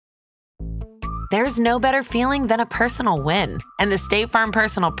There's no better feeling than a personal win, and the State Farm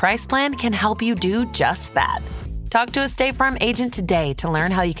Personal Price Plan can help you do just that. Talk to a State Farm agent today to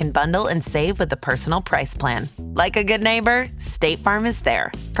learn how you can bundle and save with the Personal Price Plan. Like a good neighbor, State Farm is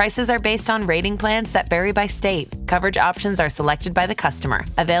there. Prices are based on rating plans that vary by state. Coverage options are selected by the customer.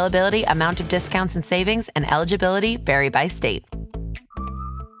 Availability, amount of discounts and savings, and eligibility vary by state.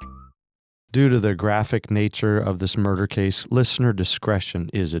 Due to the graphic nature of this murder case, listener discretion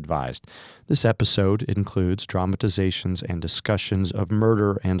is advised. This episode includes dramatizations and discussions of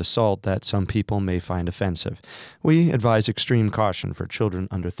murder and assault that some people may find offensive. We advise extreme caution for children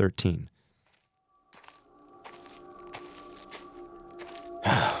under 13.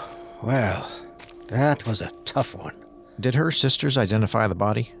 Well, that was a tough one. Did her sisters identify the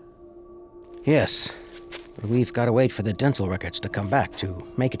body? Yes, but we've got to wait for the dental records to come back to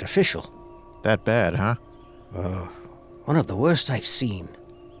make it official. That bad, huh? One of the worst I've seen.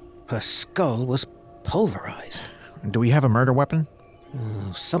 Her skull was pulverized. Do we have a murder weapon?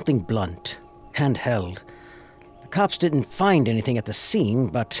 Something blunt, handheld. The cops didn't find anything at the scene,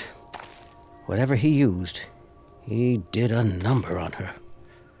 but whatever he used, he did a number on her.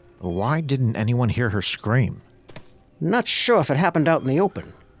 Why didn't anyone hear her scream? Not sure if it happened out in the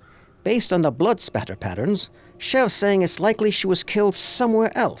open. Based on the blood spatter patterns, Sheriff's saying it's likely she was killed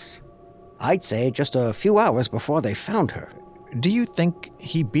somewhere else. I'd say just a few hours before they found her. Do you think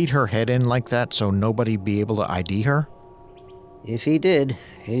he beat her head in like that so nobody'd be able to ID her? If he did,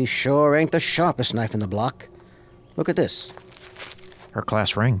 he sure ain't the sharpest knife in the block. Look at this. Her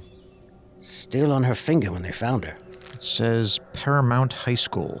class ring. Still on her finger when they found her. It says Paramount High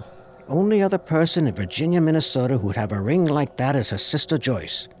School. Only other person in Virginia, Minnesota who'd have a ring like that is her sister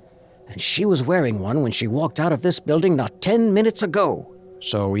Joyce. And she was wearing one when she walked out of this building not 10 minutes ago.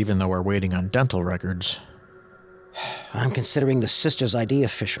 So even though we're waiting on dental records... I'm considering the sister's ID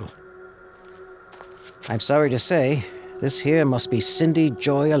official. I'm sorry to say, this here must be Cindy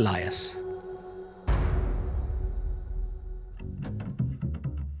Joy Elias.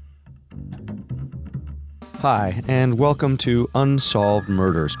 Hi, and welcome to Unsolved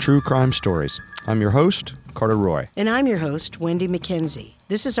Murders, True Crime Stories. I'm your host, Carter Roy. And I'm your host, Wendy McKenzie.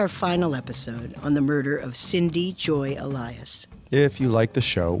 This is our final episode on the murder of Cindy Joy Elias. If you like the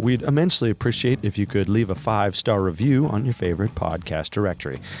show, we'd immensely appreciate if you could leave a 5-star review on your favorite podcast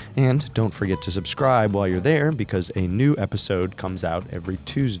directory. And don't forget to subscribe while you're there because a new episode comes out every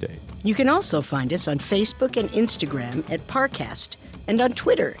Tuesday. You can also find us on Facebook and Instagram at Parcast and on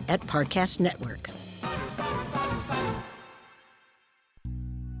Twitter at Parcast Network.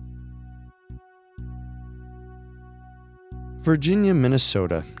 Virginia,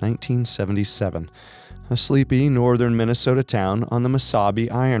 Minnesota, 1977. A sleepy northern Minnesota town on the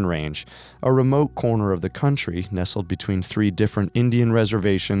Mesabi Iron Range, a remote corner of the country nestled between 3 different Indian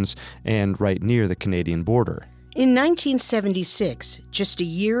reservations and right near the Canadian border. In 1976, just a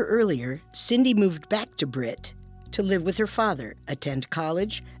year earlier, Cindy moved back to Britt to live with her father, attend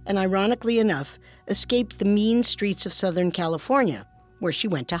college, and ironically enough, escape the mean streets of Southern California, where she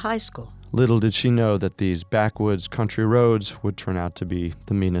went to high school. Little did she know that these backwoods country roads would turn out to be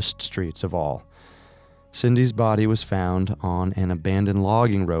the meanest streets of all. Cindy's body was found on an abandoned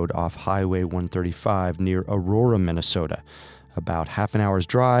logging road off Highway 135 near Aurora, Minnesota, about half an hour's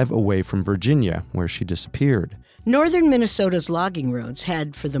drive away from Virginia, where she disappeared. Northern Minnesota's logging roads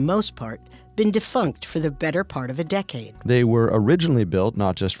had, for the most part, been defunct for the better part of a decade. They were originally built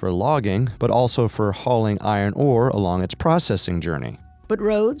not just for logging, but also for hauling iron ore along its processing journey. But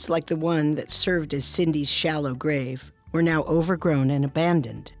roads like the one that served as Cindy's shallow grave were now overgrown and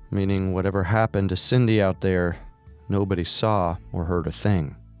abandoned. Meaning whatever happened to Cindy out there, nobody saw or heard a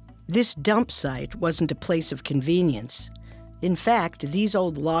thing. This dump site wasn't a place of convenience. In fact, these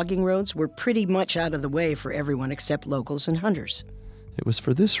old logging roads were pretty much out of the way for everyone except locals and hunters. It was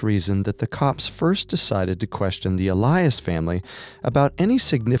for this reason that the cops first decided to question the Elias family about any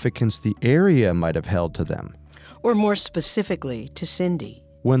significance the area might have held to them. Or more specifically, to Cindy.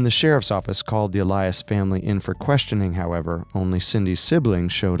 When the sheriff's office called the Elias family in for questioning, however, only Cindy's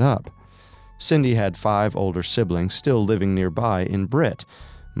siblings showed up. Cindy had 5 older siblings still living nearby in Britt.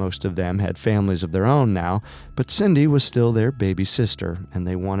 Most of them had families of their own now, but Cindy was still their baby sister, and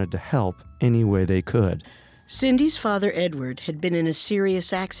they wanted to help any way they could. Cindy's father, Edward, had been in a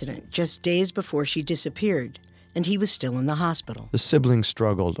serious accident just days before she disappeared, and he was still in the hospital. The siblings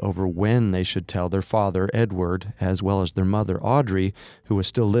struggled over when they should tell their father, Edward, as well as their mother, Audrey, who was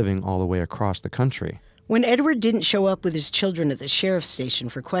still living all the way across the country. When Edward didn't show up with his children at the sheriff's station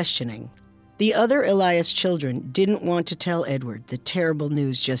for questioning, the other Elias children didn't want to tell Edward the terrible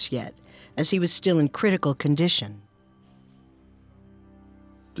news just yet, as he was still in critical condition.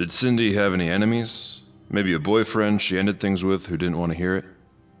 Did Cindy have any enemies? Maybe a boyfriend she ended things with who didn't want to hear it?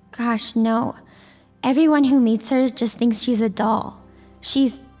 Gosh, no. Everyone who meets her just thinks she's a doll.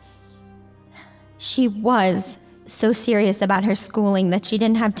 She was so serious about her schooling that she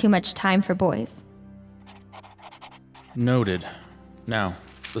didn't have too much time for boys. Noted. Now,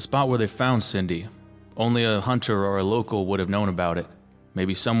 the spot where they found Cindy. Only a hunter or a local would have known about it.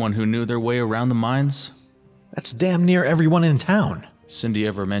 Maybe someone who knew their way around the mines? That's damn near everyone in town. Cindy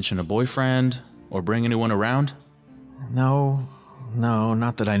ever mention a boyfriend or bring anyone around? No,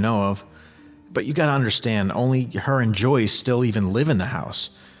 not that I know of. But you gotta understand, only her and Joy still even live in the house.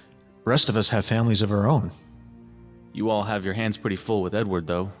 Rest of us have families of our own. You all have your hands pretty full with Edward,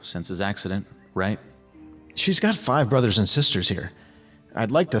 though, since his accident, right? She's got 5 brothers and sisters here.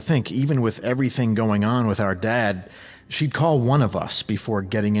 I'd like to think, even with everything going on with our dad, she'd call one of us before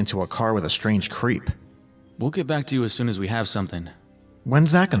getting into a car with a strange creep. We'll get back to you as soon as we have something.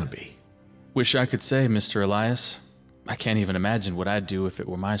 When's that gonna be? Wish I could say, Mr. Elias. I can't even imagine what I'd do if it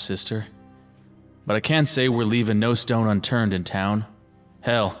were my sister. But I can say we're leaving no stone unturned in town.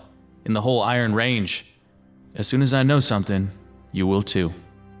 Hell, in the whole Iron Range. As soon as I know something, you will too.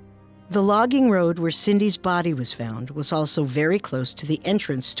 The logging road where Cindy's body was found was also very close to the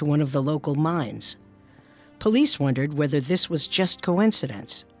entrance to one of the local mines. Police wondered whether this was just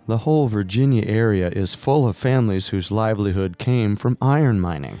coincidence. The whole Virginia area is full of families whose livelihood came from iron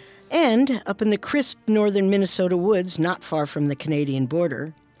mining. And up in the crisp northern Minnesota woods not far from the Canadian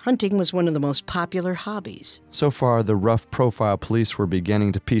border, hunting was one of the most popular hobbies. So far, the rough profile police were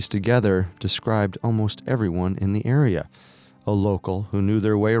beginning to piece together described almost everyone in the area. A local who knew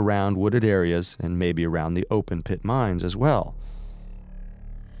their way around wooded areas and maybe around the open pit mines as well.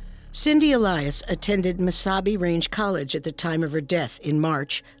 Cindy Elias attended Mesabi Range College at the time of her death in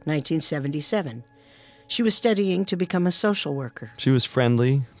March 1977. She was studying to become a social worker. She was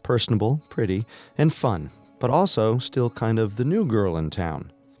friendly, personable, pretty, and fun, but also still kind of the new girl in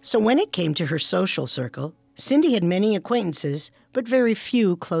town. So when it came to her social circle, Cindy had many acquaintances, but very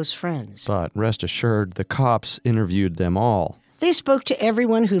few close friends. But rest assured, the cops interviewed them all. They spoke to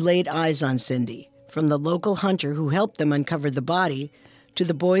everyone who laid eyes on Cindy, from the local hunter who helped them uncover the body to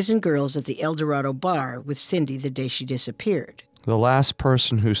the boys and girls at the El Dorado bar with Cindy the day she disappeared. The last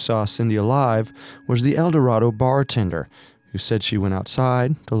person who saw Cindy alive was the El Dorado bartender, who said she went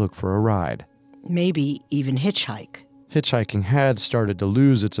outside to look for a ride. Maybe even hitchhike. Hitchhiking had started to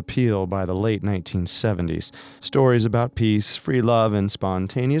lose its appeal by the late 1970s. Stories about peace, free love, and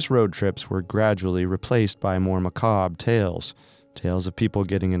spontaneous road trips were gradually replaced by more macabre tales. Tales of people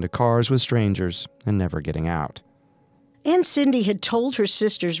getting into cars with strangers and never getting out. And Cindy had told her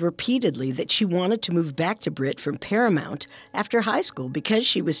sisters repeatedly that she wanted to move back to Britt from Paramount after high school because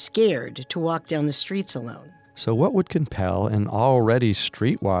she was scared to walk down the streets alone. So what would compel an already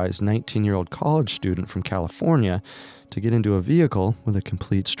streetwise 19-year-old college student from California to get into a vehicle with a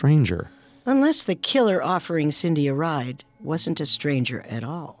complete stranger? Unless the killer offering Cindy a ride wasn't a stranger at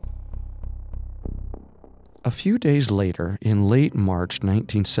all. A few days later, in late March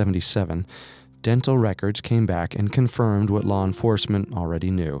 1977, dental records came back and confirmed what law enforcement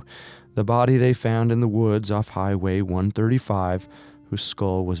already knew. The body they found in the woods off Highway 135, whose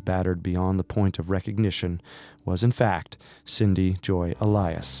skull was battered beyond the point of recognition, was in fact Cindy Joy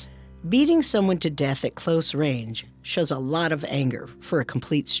Elias. Beating someone to death at close range shows a lot of anger for a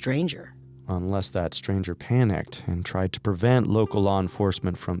complete stranger. Unless that stranger panicked and tried to prevent local law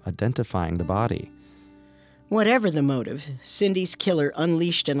enforcement from identifying the body. Whatever the motive, Cindy's killer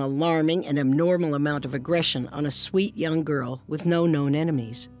unleashed an alarming and abnormal amount of aggression on a sweet young girl with no known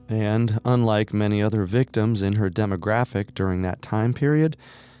enemies. And unlike many other victims in her demographic during that time period,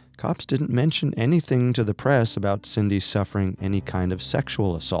 cops didn't mention anything to the press about Cindy suffering any kind of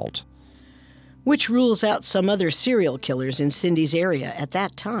sexual assault. Which rules out some other serial killers in Cindy's area at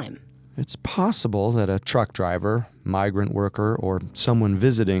that time. It's possible that a truck driver, migrant worker, or someone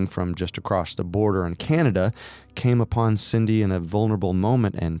visiting from just across the border in Canada came upon Cindy in a vulnerable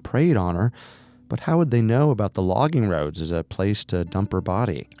moment and preyed on her, but how would they know about the logging roads as a place to dump her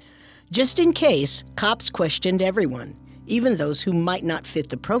body? Just in case, cops questioned everyone, even those who might not fit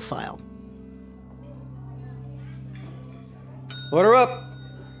the profile. Order up!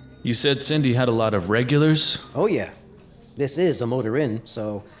 You said Cindy had a lot of regulars? Oh yeah, this is a motor inn,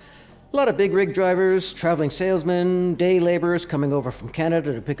 so a lot of big rig drivers, traveling salesmen, day laborers coming over from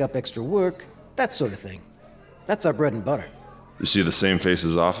Canada to pick up extra work, that sort of thing. That's our bread and butter. You see the same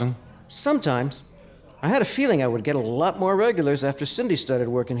faces often? Sometimes. I had a feeling I would get a lot more regulars after Cindy started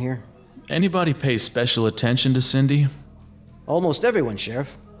working here. Anybody pay special attention to Cindy? Almost everyone,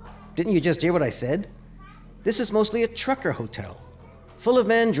 Sheriff. Didn't you just hear what I said? This is mostly a trucker hotel. full of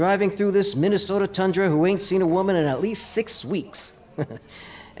men driving through this Minnesota tundra who ain't seen a woman in at least 6 weeks.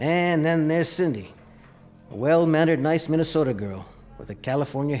 And then there's Cindy, a well-mannered, nice Minnesota girl with a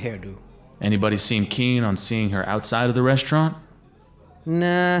California hairdo. Anybody seem keen on seeing her outside of the restaurant?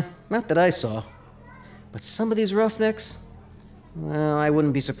 Nah, not that I saw. But some of these roughnecks, well, I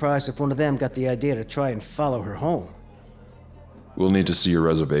wouldn't be surprised if one of them got the idea to try and follow her home. We'll need to see your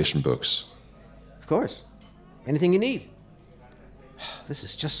reservation books. Of course. Anything you need. This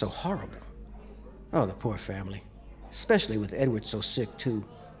is just so horrible. Oh, the poor family. Especially with Edward so sick, too.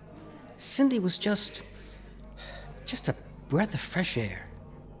 Cindy was just a breath of fresh air.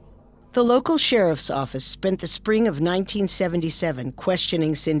 The local sheriff's office spent the spring of 1977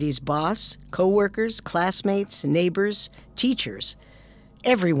 questioning Cindy's boss, co-workers, classmates, neighbors, teachers,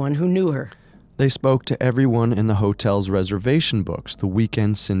 everyone who knew her. They spoke to everyone in the hotel's reservation books the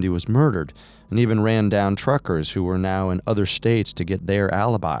weekend Cindy was murdered, and even ran down truckers who were now in other states to get their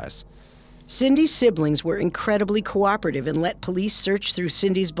alibis. Cindy's siblings were incredibly cooperative and let police search through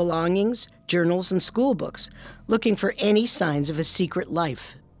Cindy's belongings, journals, and school books, looking for any signs of a secret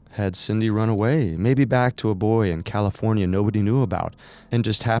life. Had Cindy run away, maybe back to a boy in California nobody knew about, and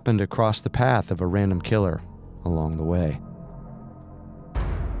just happened to cross the path of a random killer along the way?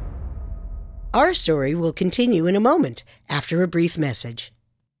 Our story will continue in a moment after a brief message.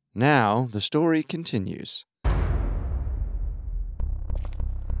 Now, the story continues.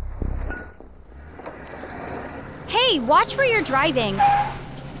 Hey, watch where you're driving.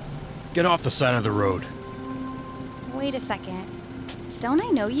 Get off the side of the road. Wait a second. Don't I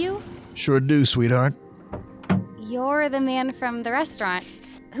know you? Sure do, sweetheart. You're the man from the restaurant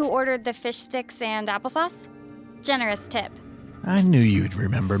who ordered the fish sticks and applesauce? Generous tip. I knew you'd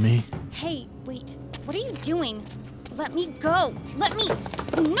remember me. Hey, wait. What are you doing? Let me go. Let me...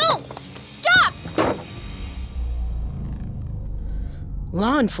 No! Stop!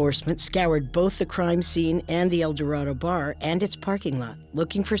 Law enforcement scoured both the crime scene and the El Dorado bar and its parking lot,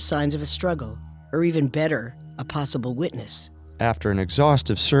 looking for signs of a struggle, or even better, a possible witness. After an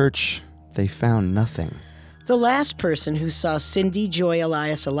exhaustive search, they found nothing. The last person who saw Cindy Joy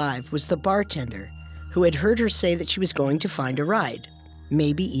Elias alive was the bartender, who had heard her say that she was going to find a ride,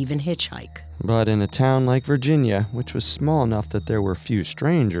 maybe even hitchhike. But in a town like Virginia, which was small enough that there were few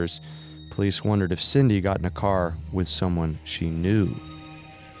strangers, police wondered if Cindy got in a car with someone she knew.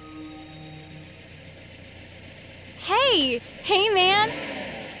 Hey, man.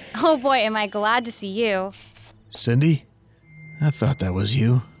 Oh boy, am I glad to see you. Cindy? I thought that was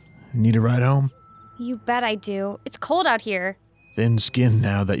you. Need a ride home? You bet I do. It's cold out here. Thin-skinned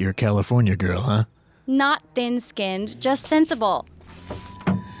now that you're a California girl, huh? Not thin-skinned, just sensible.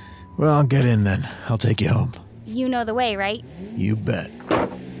 Well, get in then. I'll take you home. You know the way, right? You bet.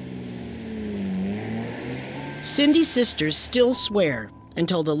 Cindy's sisters still swear, and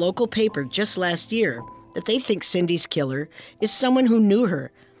told a local paper just last year, that they think Cindy's killer is someone who knew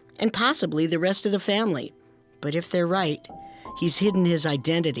her, and possibly the rest of the family. But if they're right, he's hidden his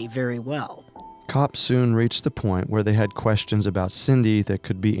identity very well. Cops soon reached the point where they had questions about Cindy that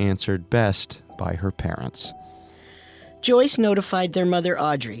could be answered best by her parents. Joyce notified their mother,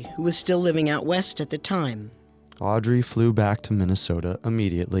 Audrey, who was still living out west at the time. Audrey flew back to Minnesota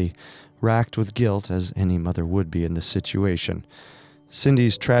immediately, racked with guilt as any mother would be in this situation.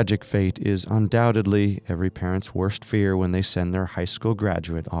 Cindy's tragic fate is undoubtedly every parent's worst fear when they send their high school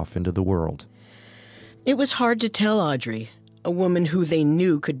graduate off into the world. It was hard to tell Audrey, a woman who they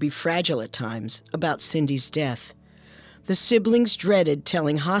knew could be fragile at times, about Cindy's death. The siblings dreaded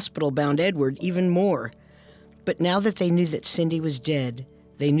telling hospital-bound Edward even more. But now that they knew that Cindy was dead,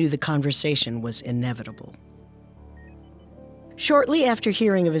 they knew the conversation was inevitable. Shortly after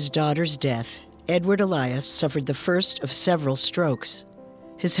hearing of his daughter's death, Edward Elias suffered the first of several strokes.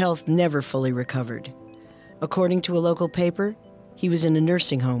 His health never fully recovered. According to a local paper, he was in a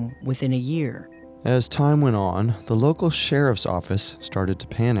nursing home within a year. As time went on, the local sheriff's office started to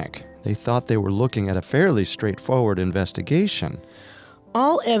panic. They thought they were looking at a fairly straightforward investigation.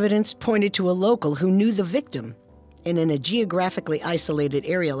 All evidence pointed to a local who knew the victim, and in a geographically isolated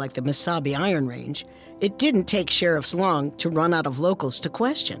area like the Mesabi Iron Range, it didn't take sheriffs long to run out of locals to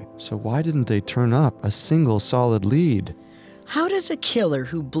question. So why didn't they turn up a single solid lead? How does a killer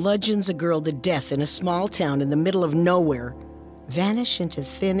who bludgeons a girl to death in a small town in the middle of nowhere vanish into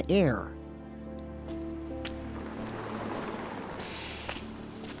thin air?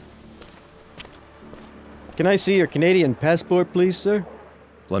 Can I see your Canadian passport, please, sir?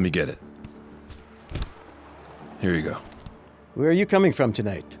 Let me get it. Here you go. Where are you coming from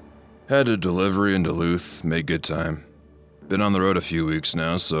tonight? Had a delivery in Duluth, made good time. Been on the road a few weeks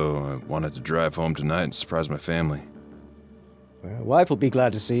now, so I wanted to drive home tonight and surprise my family. Well, wife will be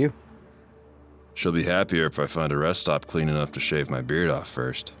glad to see you. She'll be happier if I find a rest stop clean enough to shave my beard off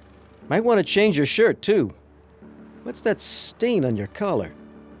first. Might want to change your shirt, too. What's that stain on your collar?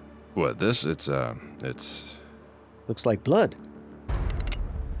 What, this? It's... Looks like blood.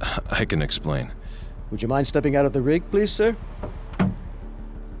 I can explain. Would you mind stepping out of the rig, please, sir?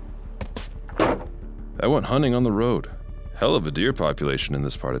 I went hunting on the road. Hell of a deer population in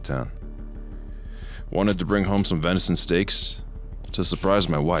this part of town. Wanted to bring home some venison steaks to surprise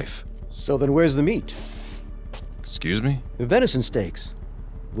my wife. So then where's the meat? Excuse me? The venison steaks.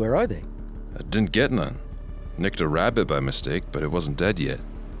 Where are they? I didn't get none. Nicked a rabbit by mistake, but it wasn't dead yet.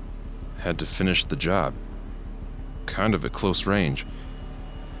 Had to finish the job. Kind of at close range.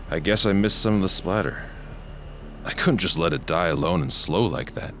 I guess I missed some of the splatter. I couldn't just let it die alone and slow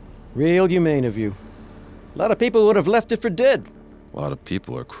like that. Real humane of you. A lot of people would have left it for dead. A lot of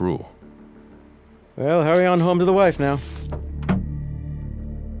people are cruel. Well, hurry on home to the wife now.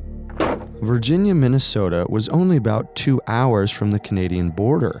 Virginia, Minnesota was only about 2 hours from the Canadian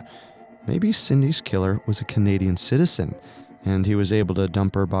border. Maybe Cindy's killer was a Canadian citizen, and he was able to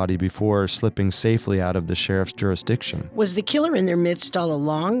dump her body before slipping safely out of the sheriff's jurisdiction. Was the killer in their midst all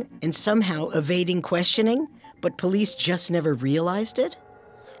along and somehow evading questioning, but police just never realized it?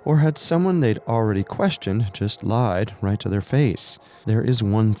 Or had someone they'd already questioned just lied right to their face? There is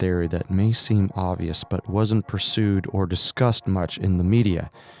one theory that may seem obvious but wasn't pursued or discussed much in the media,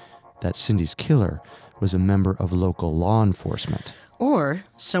 that Cindy's killer was a member of local law enforcement. Or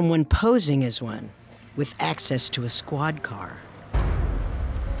someone posing as one, with access to a squad car.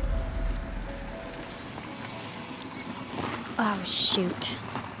 Oh, shoot.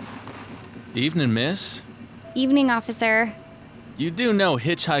 Evening, miss. Evening, officer. You do know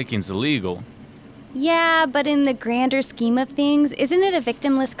hitchhiking's illegal. Yeah, but in the grander scheme of things, isn't it a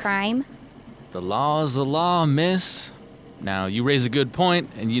victimless crime? The law is the law, miss. Now, you raise a good point,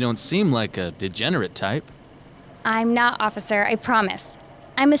 and you don't seem like a degenerate type. I'm not, officer, I promise.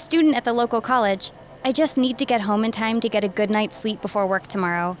 I'm a student at the local college. I just need to get home in time to get a good night's sleep before work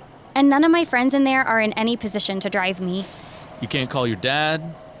tomorrow. And none of my friends in there are in any position to drive me. You can't call your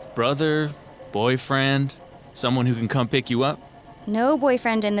dad, brother, boyfriend, someone who can come pick you up? No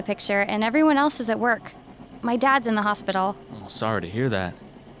boyfriend in the picture, and everyone else is at work. My dad's in the hospital. Oh, sorry to hear that.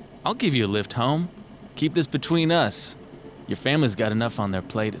 I'll give you a lift home. Keep this between us. Your family's got enough on their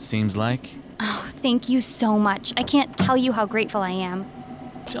plate, it seems like. Oh, thank you so much. I can't tell you how grateful I am.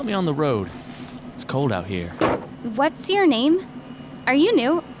 Tell me on the road. It's cold out here. What's your name? Are you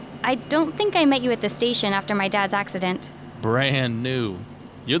new? I don't think I met you at the station after my dad's accident. Brand new.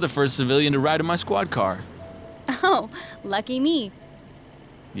 You're the first civilian to ride in my squad car. Oh, lucky me.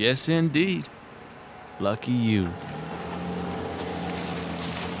 Yes, indeed. Lucky you.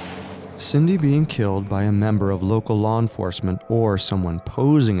 Cindy being killed by a member of local law enforcement or someone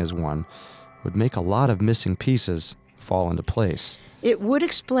posing as one would make a lot of missing pieces fall into place. It would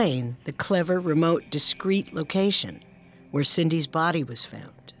explain the clever, remote, discreet location where Cindy's body was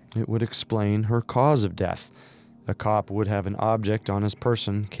found. It would explain her cause of death. A cop would have an object on his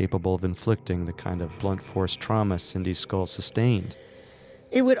person capable of inflicting the kind of blunt force trauma Cindy's skull sustained.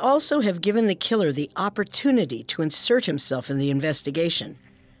 It would also have given the killer the opportunity to insert himself in the investigation,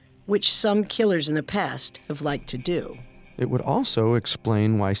 which some killers in the past have liked to do. It would also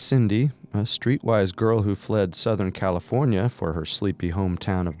explain why Cindy, a streetwise girl who fled Southern California for her sleepy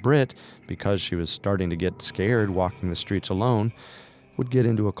hometown of Britt because she was starting to get scared walking the streets alone, would get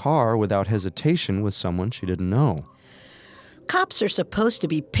into a car without hesitation with someone she didn't know. Cops are supposed to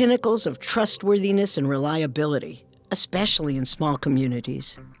be pinnacles of trustworthiness and reliability, especially in small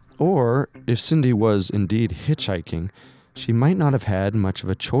communities. Or, if Cindy was indeed hitchhiking, she might not have had much of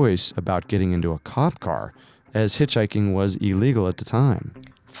a choice about getting into a cop car, as hitchhiking was illegal at the time.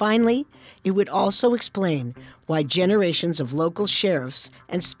 Finally, it would also explain why generations of local sheriffs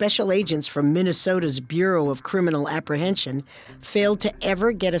and special agents from Minnesota's Bureau of Criminal Apprehension failed to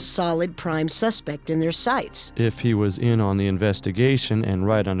ever get a solid prime suspect in their sights. If he was in on the investigation and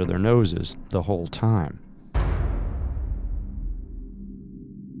right under their noses the whole time.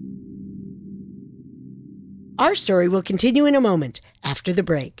 Our story will continue in a moment after the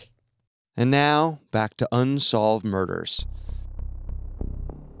break. And now, back to Unsolved Murders.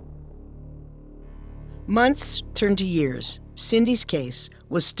 Months turned to years. Cindy's case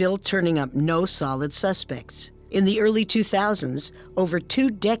was still turning up no solid suspects. In the early 2000s, over 2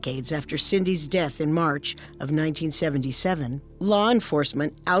 decades after Cindy's death in March of 1977, law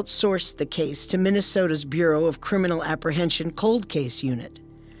enforcement outsourced the case to Minnesota's Bureau of Criminal Apprehension Cold Case Unit.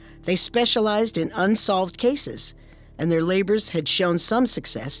 They specialized in unsolved cases, and their labors had shown some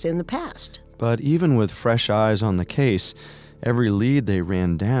success in the past. But even with fresh eyes on the case, Every lead they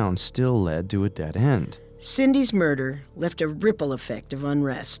ran down still led to a dead end. Cindy's murder left a ripple effect of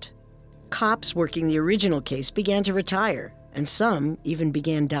unrest. Cops working the original case began to retire, and some even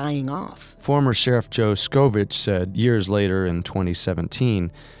began dying off. Former Sheriff Joe Scovich said years later in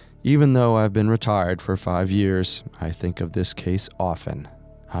 2017, "Even though I've been retired for 5 years, I think of this case often.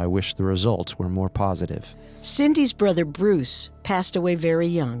 I wish the results were more positive." Cindy's brother Bruce passed away very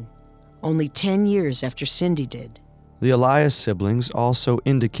young, only 10 years after Cindy did. The Elias siblings also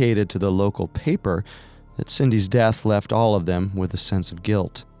indicated to the local paper that Cindy's death left all of them with a sense of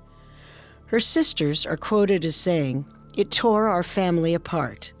guilt. Her sisters are quoted as saying, "It tore our family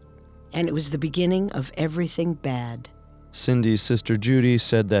apart, and it was the beginning of everything bad." Cindy's sister Judy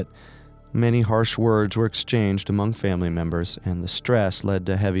said that many harsh words were exchanged among family members, and the stress led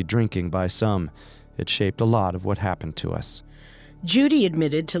to heavy drinking by some. It shaped a lot of what happened to us. Judy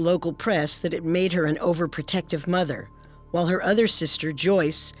admitted to local press that it made her an overprotective mother, while her other sister,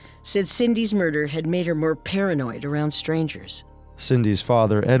 Joyce, said Cindy's murder had made her more paranoid around strangers. Cindy's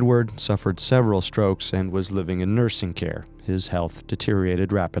father, Edward, suffered several strokes and was living in nursing care. His health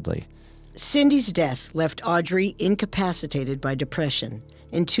deteriorated rapidly. Cindy's death left Audrey incapacitated by depression.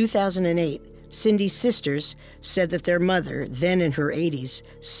 In 2008, Cindy's sisters said that their mother, then in her 80s,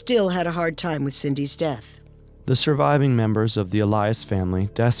 still had a hard time with Cindy's death. The surviving members of the Elias family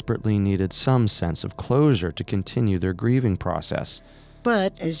desperately needed some sense of closure to continue their grieving process.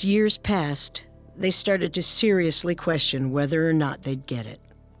 But as years passed, they started to seriously question whether or not they'd get it.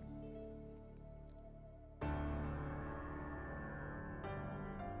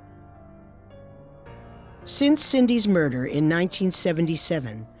 Since Cindy's murder in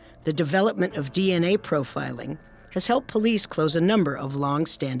 1977, the development of DNA profiling has helped police close a number of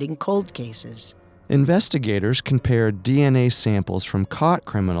long-standing cold cases. Investigators compared DNA samples from caught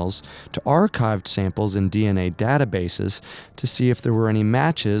criminals to archived samples in DNA databases to see if there were any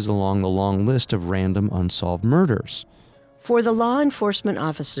matches along the long list of random unsolved murders. For the law enforcement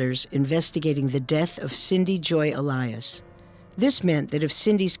officers investigating the death of Cindy Joy Elias, this meant that if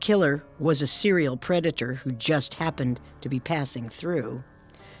Cindy's killer was a serial predator who just happened to be passing through,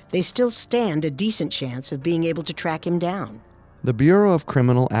 they still stand a decent chance of being able to track him down. The Bureau of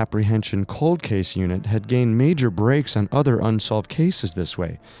Criminal Apprehension Cold Case Unit had gained major breaks on other unsolved cases this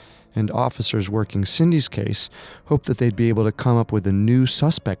way, and officers working Cindy's case hoped that they'd be able to come up with a new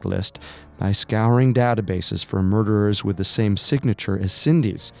suspect list by scouring databases for murderers with the same signature as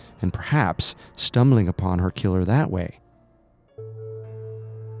Cindy's, and perhaps stumbling upon her killer that way.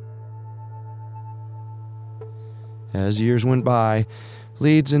 As years went by,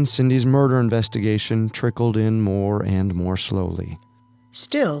 leads in Cindy's murder investigation trickled in more and more slowly.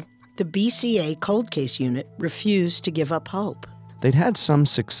 Still, the BCA Cold Case Unit refused to give up hope. They'd had some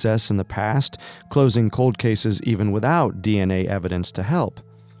success in the past, closing cold cases even without DNA evidence to help.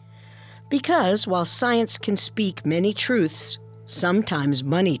 Because while science can speak many truths, sometimes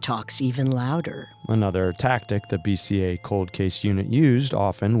money talks even louder. Another tactic the BCA Cold Case Unit used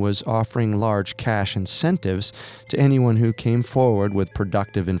often was offering large cash incentives to anyone who came forward with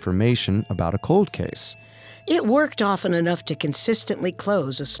productive information about a cold case. It worked often enough to consistently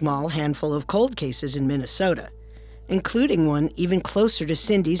close a small handful of cold cases in Minnesota, including one even closer to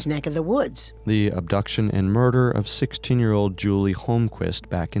Cindy's neck of the woods. The abduction and murder of 16-year-old Julie Holmquist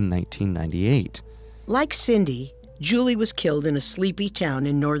back in 1998. Like Cindy, Julie was killed in a sleepy town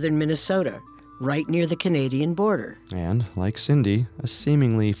in northern Minnesota, right near the Canadian border. And, like Cindy, a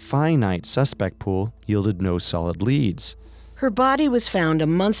seemingly finite suspect pool yielded no solid leads. Her body was found a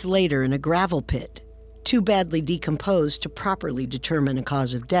month later in a gravel pit, too badly decomposed to properly determine a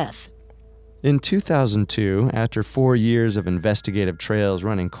cause of death. In 2002, after 4 years of investigative trails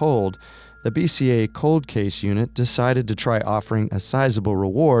running cold, the BCA Cold Case Unit decided to try offering a sizable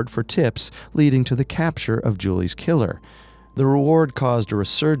reward for tips leading to the capture of Julie's killer. The reward caused a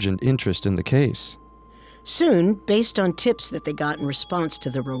resurgent interest in the case. Soon, based on tips that they got in response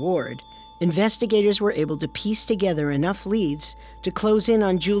to the reward, investigators were able to piece together enough leads to close in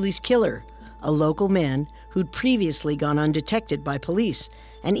on Julie's killer, a local man who'd previously gone undetected by police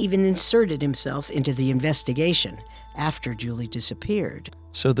and even inserted himself into the investigation after Julie disappeared.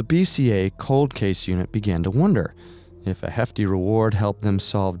 So the BCA Cold Case Unit began to wonder, if a hefty reward helped them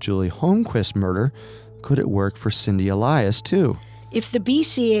solve Julie Holmquist's murder, could it work for Cindy Elias too? If the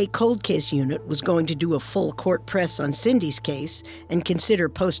BCA Cold Case Unit was going to do a full court press on Cindy's case and consider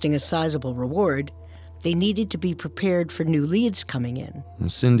posting a sizable reward, they needed to be prepared for new leads coming in.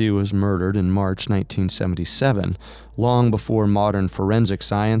 Cindy was murdered in March 1977, long before modern forensic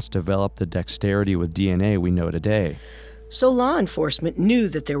science developed the dexterity with DNA we know today. So law enforcement knew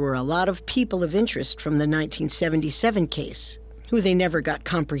that there were a lot of people of interest from the 1977 case, who they never got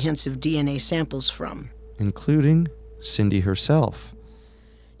comprehensive DNA samples from. Including Cindy herself.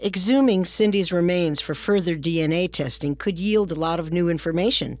 Exhuming Cindy's remains for further DNA testing could yield a lot of new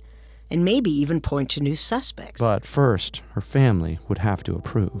information, and maybe even point to new suspects. But first, her family would have to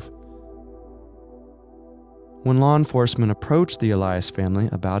approve. When law enforcement approached the Elias family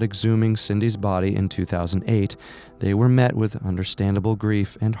about exhuming Cindy's body in 2008, they were met with understandable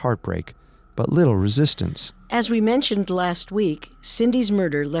grief and heartbreak, but little resistance. As we mentioned last week, Cindy's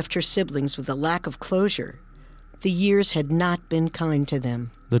murder left her siblings with a lack of closure. The years had not been kind to them.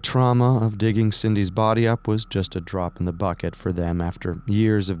 The trauma of digging Cindy's body up was just a drop in the bucket for them after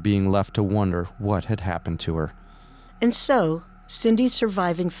years of being left to wonder what had happened to her. And so, Cindy's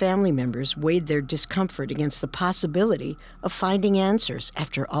surviving family members weighed their discomfort against the possibility of finding answers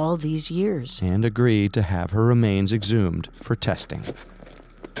after all these years. And agreed to have her remains exhumed for testing.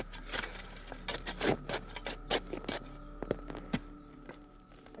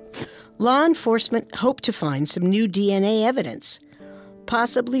 Law enforcement hoped to find some new DNA evidence,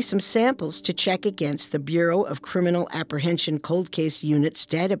 possibly some samples to check against the Bureau of Criminal Apprehension Cold Case Unit's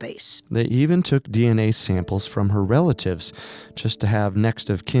database. They even took DNA samples from her relatives, just to have next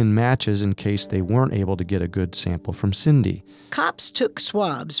of kin matches in case they weren't able to get a good sample from Cindy. Cops took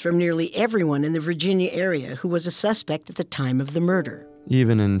swabs from nearly everyone in the Virginia area who was a suspect at the time of the murder.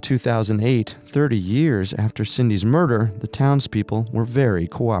 Even in 2008, 30 years after Cindy's murder, the townspeople were very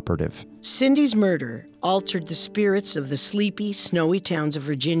cooperative. Cindy's murder altered the spirits of the sleepy, snowy towns of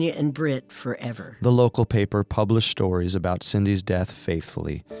Virginia and Britt forever. The local paper published stories about Cindy's death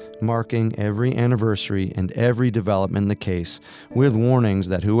faithfully, marking every anniversary and every development in the case, with warnings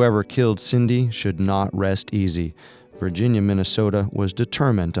that whoever killed Cindy should not rest easy. Virginia, Minnesota was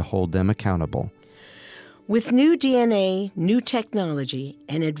determined to hold them accountable. With new DNA, new technology,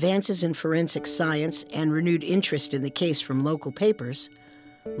 and advances in forensic science and renewed interest in the case from local papers,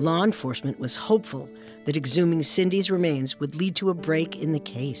 law enforcement was hopeful that exhuming Cindy's remains would lead to a break in the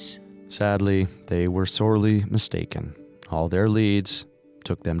case. Sadly, they were sorely mistaken. All their leads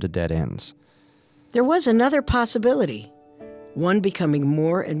took them to dead ends. There was another possibility, one becoming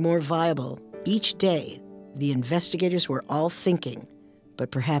more and more viable each day. The investigators were all thinking,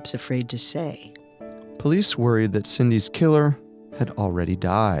 but perhaps afraid to say. Police worried that Cindy's killer had already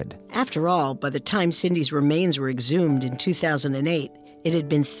died. After all, by the time Cindy's remains were exhumed in 2008, it had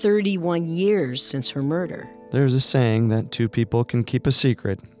been 31 years since her murder. There's a saying that two people can keep a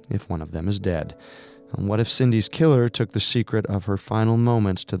secret if one of them is dead. And what if Cindy's killer took the secret of her final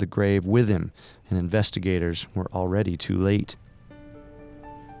moments to the grave with him, and investigators were already too late?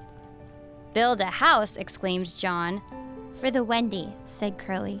 Build a house, exclaimed John. For the Wendy, said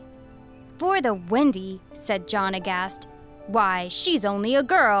Curly. For the Wendy, said John aghast. Why, she's only a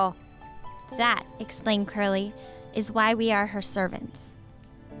girl. That, explained Curly, is why we are her servants.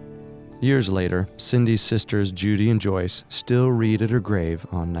 Years later, Cindy's sisters Judy and Joyce still read at her grave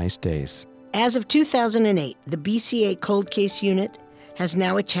on nice days. As of 2008, the BCA Cold Case Unit has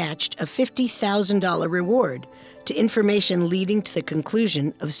now attached a $50,000 reward to information leading to the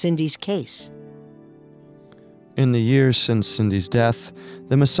conclusion of Cindy's case. In the years since Cindy's death,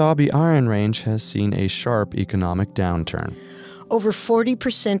 the Mesabi Iron Range has seen a sharp economic downturn. Over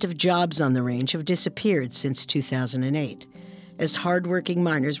 40% of jobs on the range have disappeared since 2008, as hardworking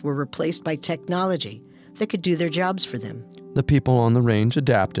miners were replaced by technology that could do their jobs for them. The people on the range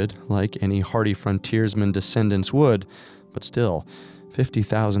adapted, like any hardy frontiersman descendants would, but still,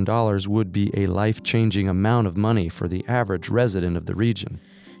 $50,000 would be a life-changing amount of money for the average resident of the region.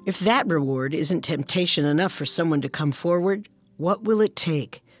 If that reward isn't temptation enough for someone to come forward, what will it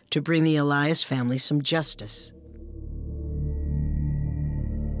take to bring the Elias family some justice?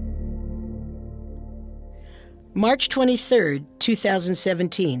 March 23,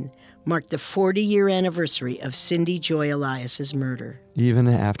 2017, marked the 40-year anniversary of Cindy Joy Elias's murder. Even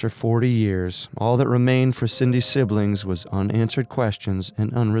after 40 years, all that remained for Cindy's siblings was unanswered questions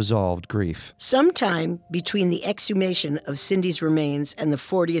and unresolved grief. Sometime between the exhumation of Cindy's remains and the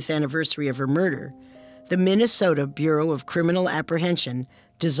 40th anniversary of her murder, the Minnesota Bureau of Criminal Apprehension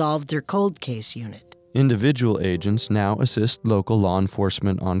dissolved their cold case unit. Individual agents now assist local law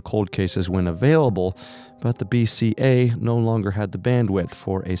enforcement on cold cases when available, but the BCA no longer had the bandwidth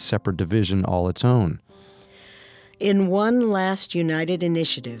for a separate division all its own. In one last united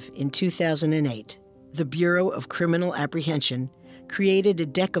initiative in 2008, the Bureau of Criminal Apprehension created a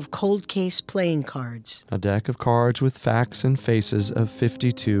deck of cold case playing cards. A deck of cards with facts and faces of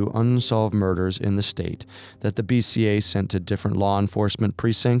 52 unsolved murders in the state that the BCA sent to different law enforcement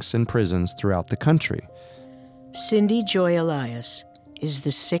precincts and prisons throughout the country. Cindy Joy Elias is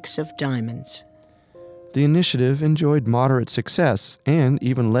the 6 of diamonds. The initiative enjoyed moderate success and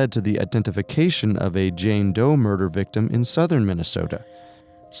even led to the identification of a Jane Doe murder victim in southern Minnesota.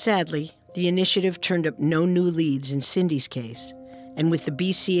 Sadly, the initiative turned up no new leads in Cindy's case, and with the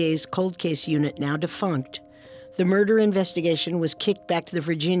BCA's cold case unit now defunct, the murder investigation was kicked back to the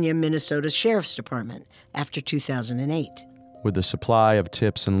Virginia-Minnesota Sheriff's Department after 2008. With the supply of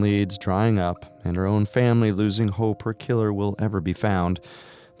tips and leads drying up and her own family losing hope her killer will ever be found,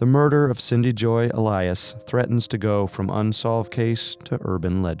 the murder of Cindy Joy Elias threatens to go from unsolved case to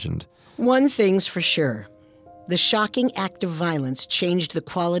urban legend. One thing's for sure. The shocking act of violence changed the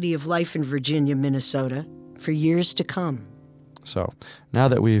quality of life in Virginia, Minnesota for years to come. So, now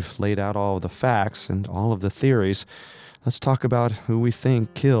that we've laid out all of the facts and all of the theories, let's talk about who we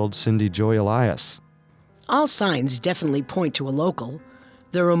think killed Cindy Joy Elias. All signs definitely point to a local.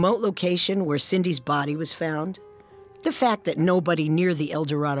 The remote location where Cindy's body was found, the fact that nobody near the El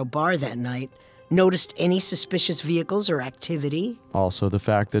Dorado bar that night noticed any suspicious vehicles or activity. Also the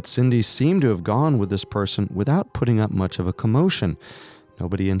fact that Cindy seemed to have gone with this person without putting up much of a commotion.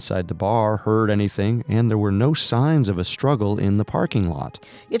 Nobody inside the bar heard anything, and there were no signs of a struggle in the parking lot.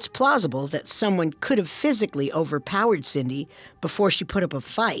 It's plausible that someone could have physically overpowered Cindy before she put up a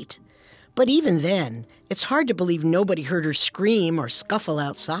fight. But even then, it's hard to believe nobody heard her scream or scuffle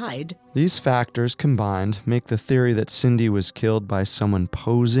outside. These factors combined make the theory that Cindy was killed by someone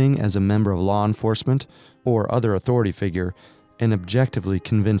posing as a member of law enforcement or other authority figure an objectively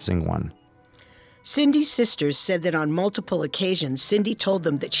convincing one. Cindy's sisters said that on multiple occasions, Cindy told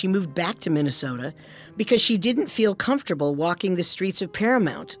them that she moved back to Minnesota because she didn't feel comfortable walking the streets of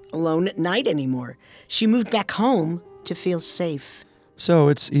Paramount alone at night anymore. She moved back home to feel safe. So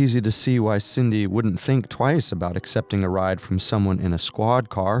it's easy to see why Cindy wouldn't think twice about accepting a ride from someone in a squad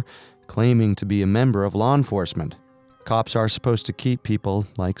car claiming to be a member of law enforcement. Cops are supposed to keep people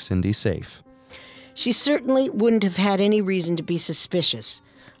like Cindy safe. She certainly wouldn't have had any reason to be suspicious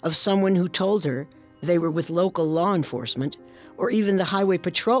of someone who told her they were with local law enforcement or even the highway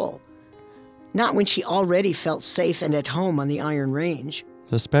patrol. Not when she already felt safe and at home on the Iron Range.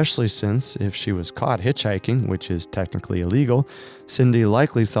 Especially since, if she was caught hitchhiking, which is technically illegal, Cindy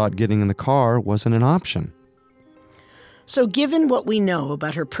likely thought getting in the car wasn't an option. So given what we know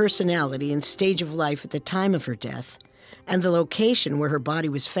about her personality and stage of life at the time of her death, and the location where her body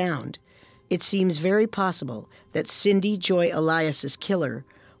was found, it seems very possible that Cindy Joy Elias's killer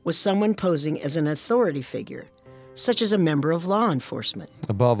was someone posing as an authority figure, such as a member of law enforcement.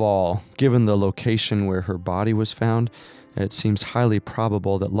 Above all, given the location where her body was found, it seems highly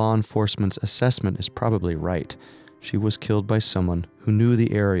probable that law enforcement's assessment is probably right. She was killed by someone who knew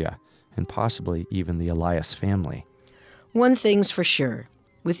the area, and possibly even the Elias family. One thing's for sure.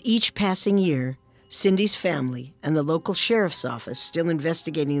 With each passing year, Cindy's family and the local sheriff's office still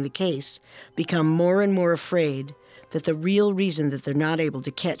investigating the case become more and more afraid that the real reason that they're not able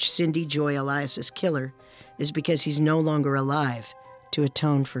to catch Cindy Joy Elias's killer is because he's no longer alive to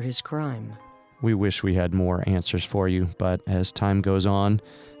atone for his crime. We wish we had more answers for you, but as time goes on,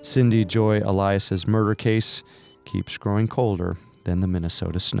 Cindy Joy Elias's murder case keeps growing colder than the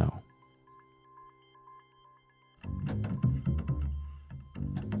Minnesota snow.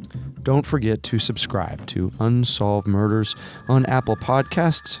 Don't forget to subscribe to Unsolved Murders on Apple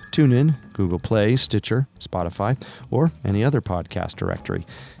Podcasts, TuneIn, Google Play, Stitcher, Spotify, or any other podcast directory.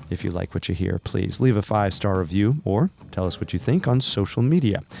 If you like what you hear, please leave a 5-star review or tell us what you think on social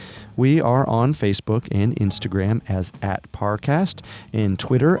media. We are on Facebook and Instagram as @Parcast and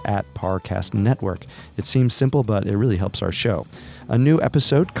Twitter @Parcast Network. It seems simple, but it really helps our show. A new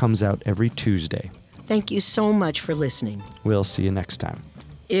episode comes out every Tuesday. Thank you so much for listening. We'll see you next time.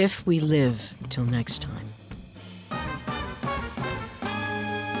 If we live till next time.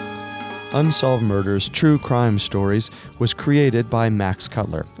 Unsolved Murders True Crime Stories was created by Max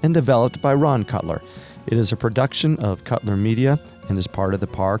Cutler and developed by Ron Cutler. It is a production of Cutler Media and is part of the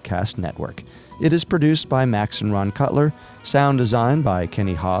Parcast Network. It is produced by Max and Ron Cutler, sound design by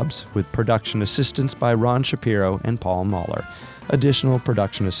Kenny Hobbs, with production assistance by Ron Shapiro and Paul Mahler. Additional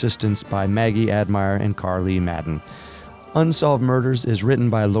production assistance by Maggie Admire and Carly Madden. Unsolved Murders is written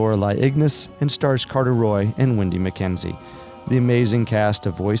by Lorelei Ignis and stars Carter Roy and Wendy McKenzie. The amazing cast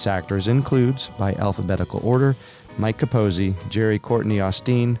of voice actors includes, by alphabetical order, Mike Capozzi, Jerry Courtney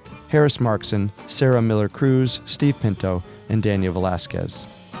Austin, Harris Markson, Sarah Miller Cruz, Steve Pinto, and Daniel Velasquez.